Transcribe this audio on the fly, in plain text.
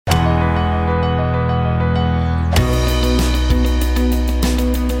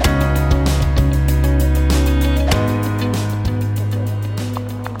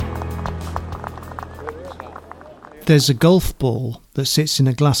There's a golf ball that sits in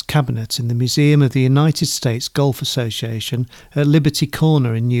a glass cabinet in the Museum of the United States Golf Association at Liberty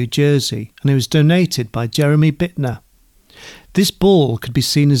Corner in New Jersey, and it was donated by Jeremy Bittner. This ball could be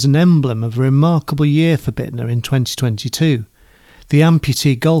seen as an emblem of a remarkable year for Bittner in 2022. The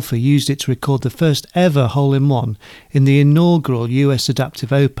amputee golfer used it to record the first ever hole-in-one in the inaugural US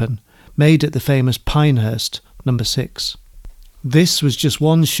Adaptive Open, made at the famous Pinehurst, number 6. This was just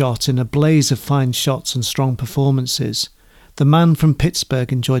one shot in a blaze of fine shots and strong performances. The man from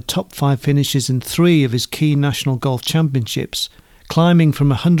Pittsburgh enjoyed top 5 finishes in 3 of his key national golf championships, climbing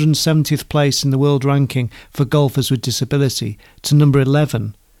from 170th place in the world ranking for golfers with disability to number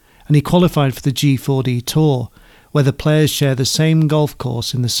 11, and he qualified for the G4D Tour, where the players share the same golf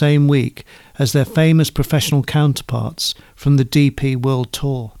course in the same week as their famous professional counterparts from the DP World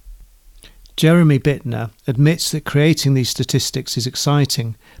Tour. Jeremy Bittner admits that creating these statistics is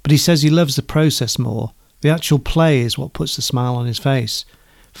exciting, but he says he loves the process more. The actual play is what puts a smile on his face.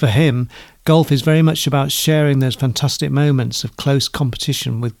 For him, golf is very much about sharing those fantastic moments of close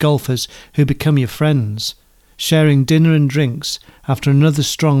competition with golfers who become your friends, sharing dinner and drinks after another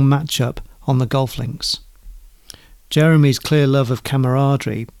strong match-up on the golf links. Jeremy's clear love of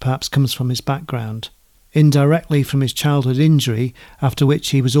camaraderie perhaps comes from his background, indirectly from his childhood injury, after which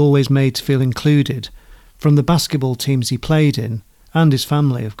he was always made to feel included, from the basketball teams he played in, and his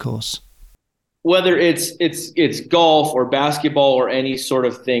family, of course. Whether it's golf or basketball or any sort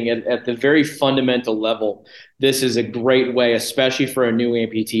of thing, at the very fundamental level, this is a great way, especially for a new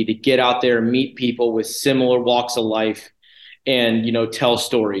amputee, to get out there and meet people with similar walks of life and, tell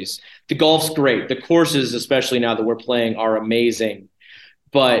stories. The golf's great. The courses, especially now that we're playing, are amazing.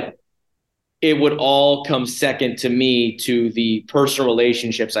 But it would all come second to me to the personal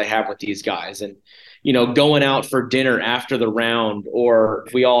relationships I have with these guys. And, going out for dinner after the round, or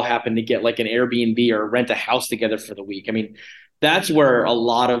if we all happen to get like an Airbnb or rent a house together for the week. I mean, that's where a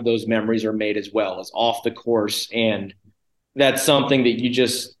lot of those memories are made as well, as off the course. And that's something that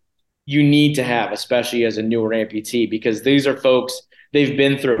you need to have, especially as a newer amputee, because these are folks, they've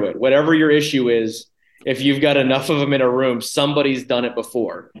been through it. Whatever your issue is, if you've got enough of them in a room, somebody's done it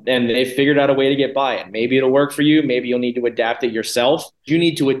before and they've figured out a way to get by it. Maybe it'll work for you. Maybe you'll need to adapt it yourself. You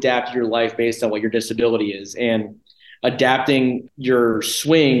need to adapt your life based on what your disability is, and adapting your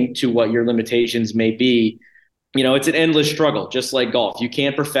swing to what your limitations may be. It's an endless struggle, just like golf. You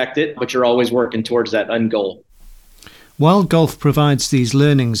can't perfect it, but you're always working towards that end goal. While golf provides these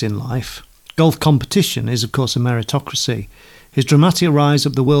learnings in life, golf competition is, of course, a meritocracy. His dramatic rise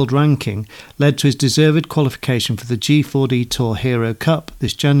up the world ranking led to his deserved qualification for the G4D Tour Hero Cup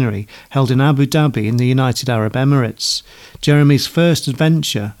this January, held in Abu Dhabi in the United Arab Emirates, Jeremy's first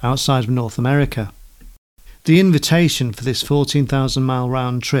adventure outside of North America. The invitation for this 14,000-mile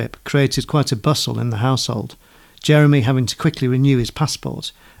round trip created quite a bustle in the household, Jeremy having to quickly renew his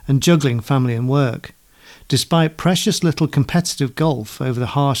passport and juggling family and work. Despite precious little competitive golf over the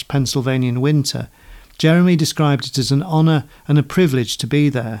harsh Pennsylvanian winter, Jeremy described it as an honour and a privilege to be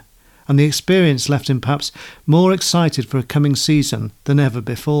there, and the experience left him perhaps more excited for a coming season than ever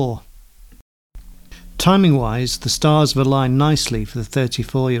before. Timing-wise, the stars have aligned nicely for the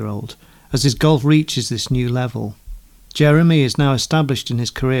 34-year-old as his golf reaches this new level. Jeremy is now established in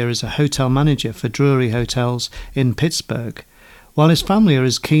his career as a hotel manager for Drury Hotels in Pittsburgh, while his family are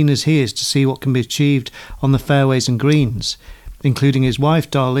as keen as he is to see what can be achieved on the fairways and greens, including his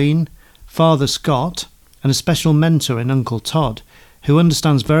wife Darlene, father Scott, and a special mentor in Uncle Todd, who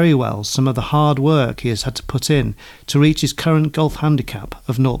understands very well some of the hard work he has had to put in to reach his current golf handicap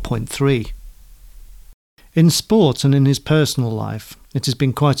of 0.3. In sport and in his personal life, it has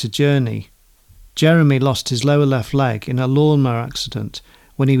been quite a journey. Jeremy lost his lower left leg in a lawnmower accident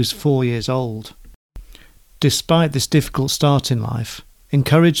when he was 4 years old. Despite this difficult start in life,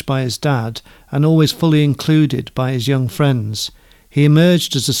 encouraged by his dad and always fully included by his young friends, he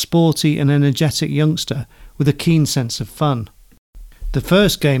emerged as a sporty and energetic youngster with a keen sense of fun. The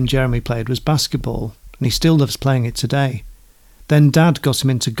first game Jeremy played was basketball, and he still loves playing it today. Then Dad got him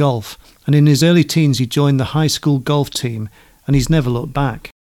into golf, and in his early teens he joined the high school golf team, and he's never looked back.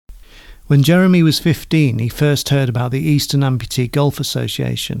 When Jeremy was 15, he first heard about the Eastern Amputee Golf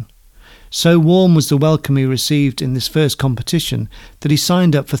Association. So warm was the welcome he received in this first competition that he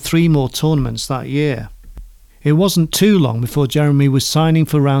signed up for 3 more tournaments that year. It wasn't too long before Jeremy was signing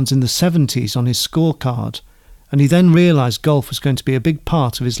for rounds in the 70s on his scorecard, and he then realised golf was going to be a big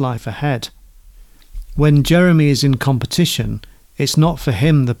part of his life ahead. When Jeremy is in competition, it's not for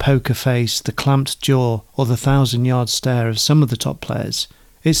him the poker face, the clamped jaw, or the 1,000-yard stare of some of the top players.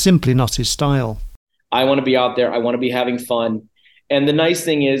 It's simply not his style. I want to be out there. I want to be having fun. And the nice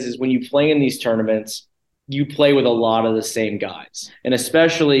thing is when you play in these tournaments, you play with a lot of the same guys. And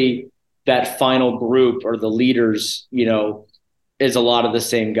especially that final group or the leaders, is a lot of the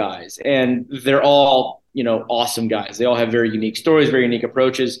same guys. And they're all, awesome guys. They all have very unique stories, very unique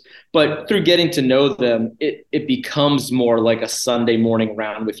approaches. But through getting to know them, it becomes more like a Sunday morning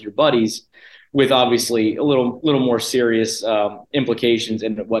round with your buddies, with obviously a little more serious implications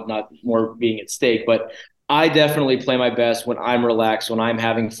and whatnot, more being at stake. But I definitely play my best when I'm relaxed, when I'm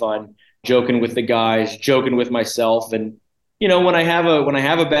having fun, joking with the guys, joking with myself. And when I have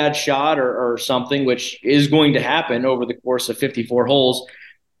a bad shot or something, which is going to happen over the course of 54 holes,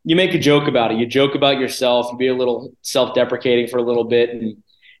 you make a joke about it. You joke about yourself. You be a little self-deprecating for a little bit, and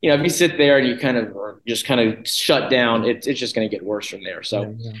if you sit there and you kind of shut down, it's just going to get worse from there.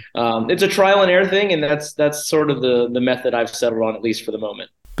 So it's a trial and error thing, and that's sort of the method I've settled on, at least for the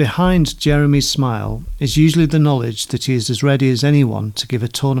moment. Behind Jeremy's smile is usually the knowledge that he is as ready as anyone to give a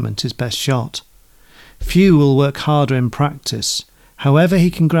tournament his best shot. Few will work harder in practice. However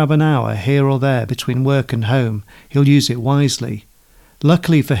he can grab an hour here or there between work and home, he'll use it wisely.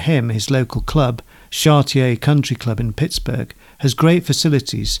 Luckily for him, his local club, Chartier Country Club in Pittsburgh, has great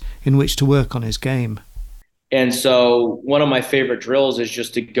facilities in which to work on his game. And so one of my favorite drills is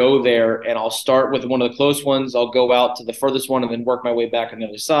just to go there, and I'll start with one of the close ones. I'll go out to the furthest one and then work my way back on the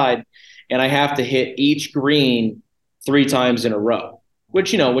other side. And I have to hit each green 3 times in a row,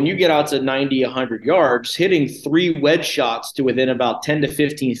 which, when you get out to 90, 100 yards, hitting 3 wedge shots to within about 10 to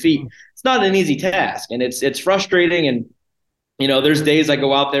 15 feet, it's not an easy task. And it's frustrating. And, there's days I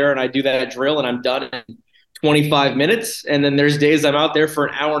go out there and I do that drill and I'm done in 25 minutes. And then there's days I'm out there for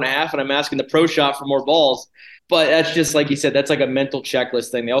an hour and a half and I'm asking the pro shop for more balls. But that's just, like you said, that's like a mental checklist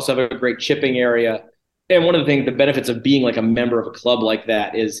thing. They also have a great chipping area. And one of the benefits of being like a member of a club like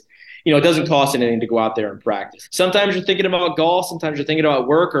that is, it doesn't cost anything to go out there and practice. Sometimes you're thinking about golf. Sometimes you're thinking about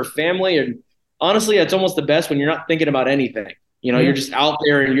work or family. And honestly, it's almost the best when you're not thinking about anything. You're just out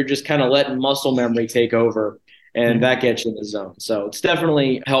there and you're just kind of letting muscle memory take over. And that gets you in the zone. So it's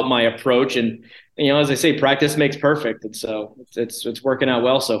definitely helped my approach. And, as I say, practice makes perfect. And so it's working out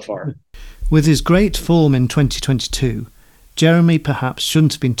well so far. With his great form in 2022, Jeremy perhaps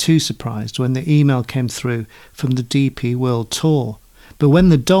shouldn't have been too surprised when the email came through from the DP World Tour. But when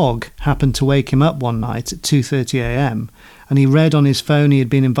the dog happened to wake him up one night at 2:30 a.m. and he read on his phone he had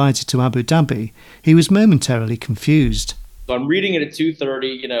been invited to Abu Dhabi, he was momentarily confused. So I'm reading it at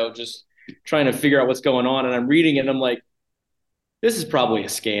 2:30, just trying to figure out what's going on. And I'm reading it and I'm like, this is probably a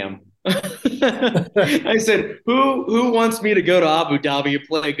scam. I said, who wants me to go to Abu Dhabi and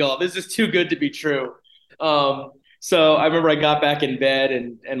play golf? This is too good to be true. So I remember I got back in bed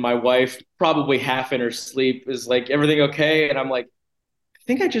and my wife, probably half in her sleep, is like, everything okay? And I'm like, I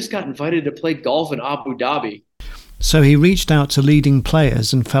think I just got invited to play golf in Abu Dhabi. So he reached out to leading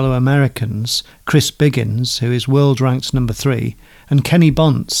players and fellow Americans, Chris Biggins, who is world ranked number 3, and Kenny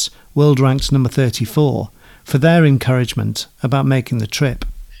Bonts, world ranked number 34, for their encouragement about making the trip.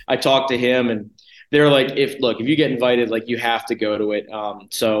 I talked to him and they're like, if you get invited, like, you have to go to it.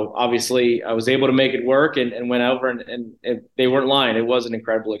 So obviously I was able to make it work and went over and they weren't lying. It was an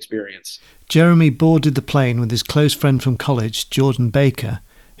incredible experience. Jeremy boarded the plane with his close friend from college, Jordan Baker,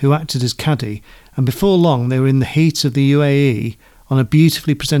 who acted as caddy, and before long they were in the heat of the UAE on a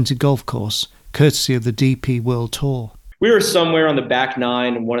beautifully presented golf course, courtesy of the DP World Tour. We were somewhere on the back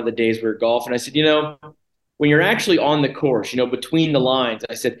 9 and one of the days we were golfing. I said, when you're actually on the course, between the lines,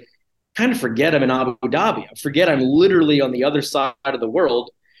 I said, kind of forget I'm in Abu Dhabi. I forget I'm literally on the other side of the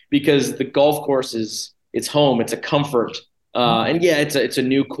world, because the golf course it's home. It's a comfort. And yeah, it's a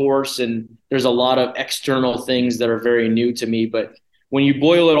new course and there's a lot of external things that are very new to me. But when you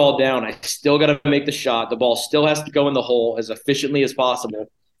boil it all down, I still got to make the shot. The ball still has to go in the hole as efficiently as possible.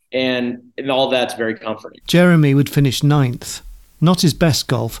 And all that's very comforting. Jeremy would finish 9th. Not his best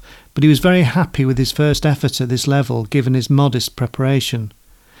golf, but he was very happy with his first effort at this level given his modest preparation.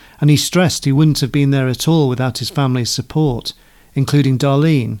 And he stressed he wouldn't have been there at all without his family's support, including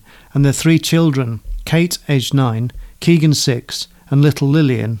Darlene and their 3 children, Kate, aged 9, Keegan, 6, and little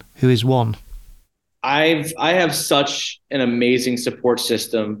Lillian, who is 1. I have such an amazing support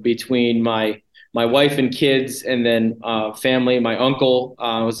system between my wife and kids, and then family. My uncle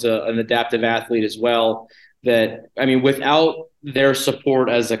was an adaptive athlete as well. Without their support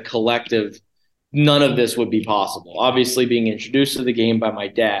as a collective, none of this would be possible. Obviously, being introduced to the game by my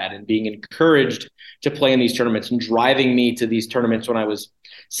dad and being encouraged to play in these tournaments and driving me to these tournaments when I was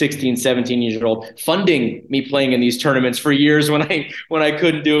 16, 17 years old, funding me playing in these tournaments for years when I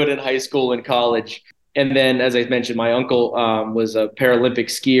couldn't do it in high school and college. And then, as I mentioned, my uncle was a Paralympic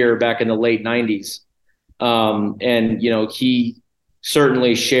skier back in the late 90s.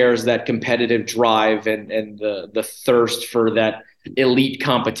 certainly shares that competitive drive and the thirst for that elite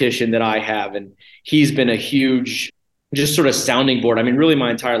competition that I have. And he's been a huge just sort of sounding board. I mean, really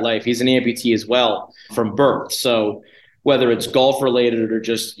my entire life. He's an amputee as well from birth. So whether it's golf related or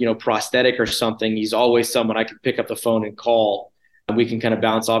just, prosthetic or something, he's always someone I can pick up the phone and call, and we can kind of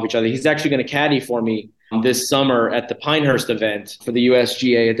bounce off each other. He's actually going to caddy for me this summer at the Pinehurst event for the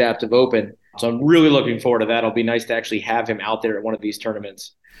USGA Adaptive Open. So I'm really looking forward to that. It'll be nice to actually have him out there at one of these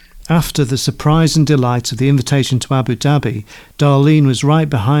tournaments. After the surprise and delight of the invitation to Abu Dhabi, Darlene was right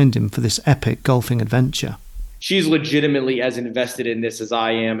behind him for this epic golfing adventure. She's legitimately as invested in this as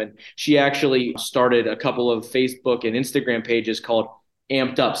I am. And she actually started a couple of Facebook and Instagram pages called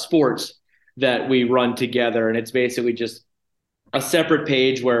Amped Up Sports that we run together. And it's basically just a separate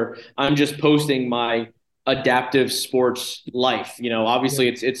page where I'm just posting my adaptive sports life. Obviously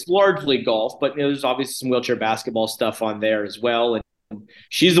it's largely golf, but there's obviously some wheelchair basketball stuff on there as well. And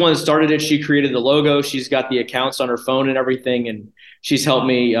she's the one that started it. She created the logo. She's got the accounts on her phone and everything. And she's helped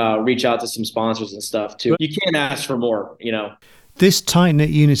me reach out to some sponsors and stuff too. You can't ask for more, This tight-knit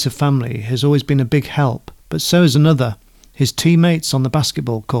unit of family has always been a big help, but so is another, his teammates on the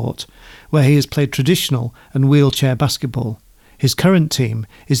basketball court, where he has played traditional and wheelchair basketball. His current team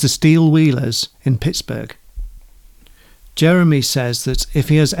is the Steel Wheelers in Pittsburgh. Jeremy says that if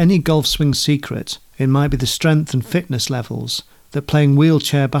he has any golf swing secret, it might be the strength and fitness levels that playing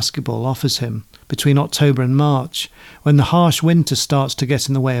wheelchair basketball offers him between October and March, when the harsh winter starts to get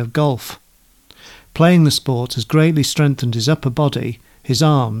in the way of golf. Playing the sport has greatly strengthened his upper body, his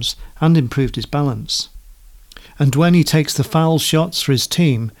arms, and improved his balance. And when he takes the foul shots for his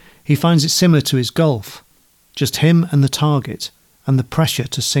team, he finds it similar to his golf. Just him and the target, and the pressure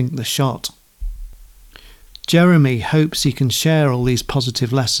to sink the shot. Jeremy hopes he can share all these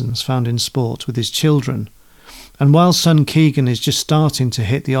positive lessons found in sport with his children. And while son Keegan is just starting to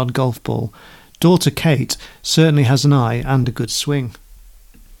hit the odd golf ball, daughter Kate certainly has an eye and a good swing.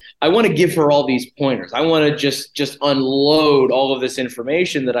 I want to give her all these pointers. I want to just unload all of this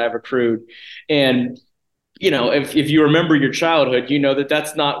information that I've accrued. And, if you remember your childhood, you know that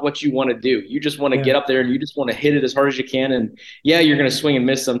that's not what you want to do. You just want to get up there and you just want to hit it as hard as you can. And you're going to swing and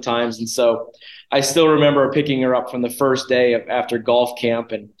miss sometimes. And so I still remember picking her up from the first day after golf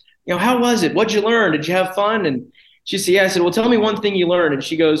camp and, how was it? What'd you learn? Did you have fun? And she said, yeah. I said, well, tell me one thing you learned. And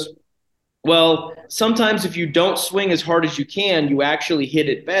she goes, well, sometimes if you don't swing as hard as you can, you actually hit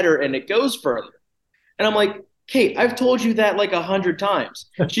it better and it goes further. And I'm like, Kate, I've told you that like 100 times.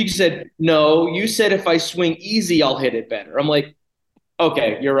 She said, no, you said if I swing easy, I'll hit it better. I'm like,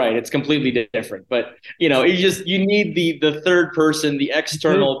 okay, you're right. It's completely different. But, you need the third person, the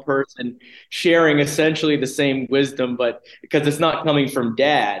external person sharing essentially the same wisdom, but because it's not coming from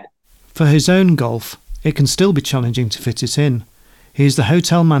dad. For his own golf, it can still be challenging to fit it in. He is the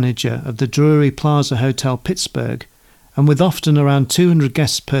hotel manager of the Drury Plaza Hotel Pittsburgh, and with often around 200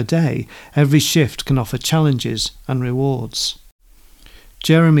 guests per day, every shift can offer challenges and rewards.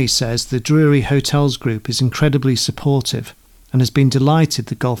 Jeremy says the Drury Hotels Group is incredibly supportive and has been delighted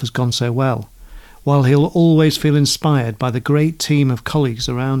that golf has gone so well, while he'll always feel inspired by the great team of colleagues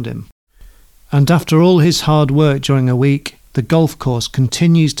around him. And after all his hard work during a week, the golf course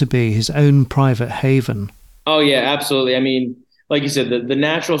continues to be his own private haven. Oh, yeah, absolutely. I mean, like you said, the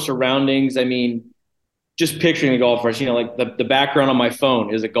natural surroundings, just picturing the golf course, like the background on my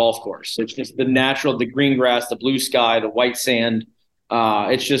phone is a golf course. It's just the green grass, the blue sky, the white sand.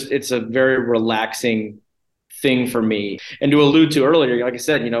 It's a very relaxing thing for me. And to allude to earlier, like I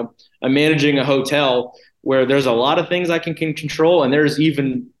said, I'm managing a hotel where there's a lot of things I can control, and there's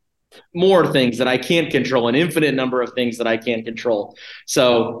even more things that I can't control, an infinite number of things that I can't control.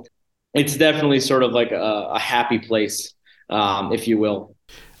 So it's definitely sort of like a happy place, if you will.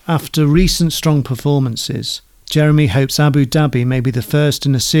 After recent strong performances, Jeremy hopes Abu Dhabi may be the first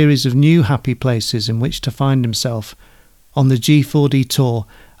in a series of new happy places in which to find himself on the G4D Tour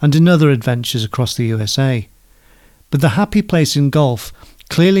and in other adventures across the USA. But the happy place in golf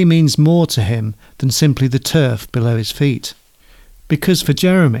clearly means more to him than simply the turf below his feet. Because for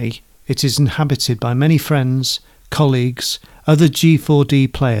Jeremy, it is inhabited by many friends, colleagues, other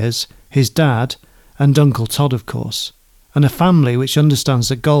G4D players, his dad, and Uncle Todd, of course, and a family which understands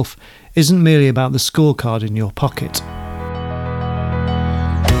that golf isn't merely about the scorecard in your pocket.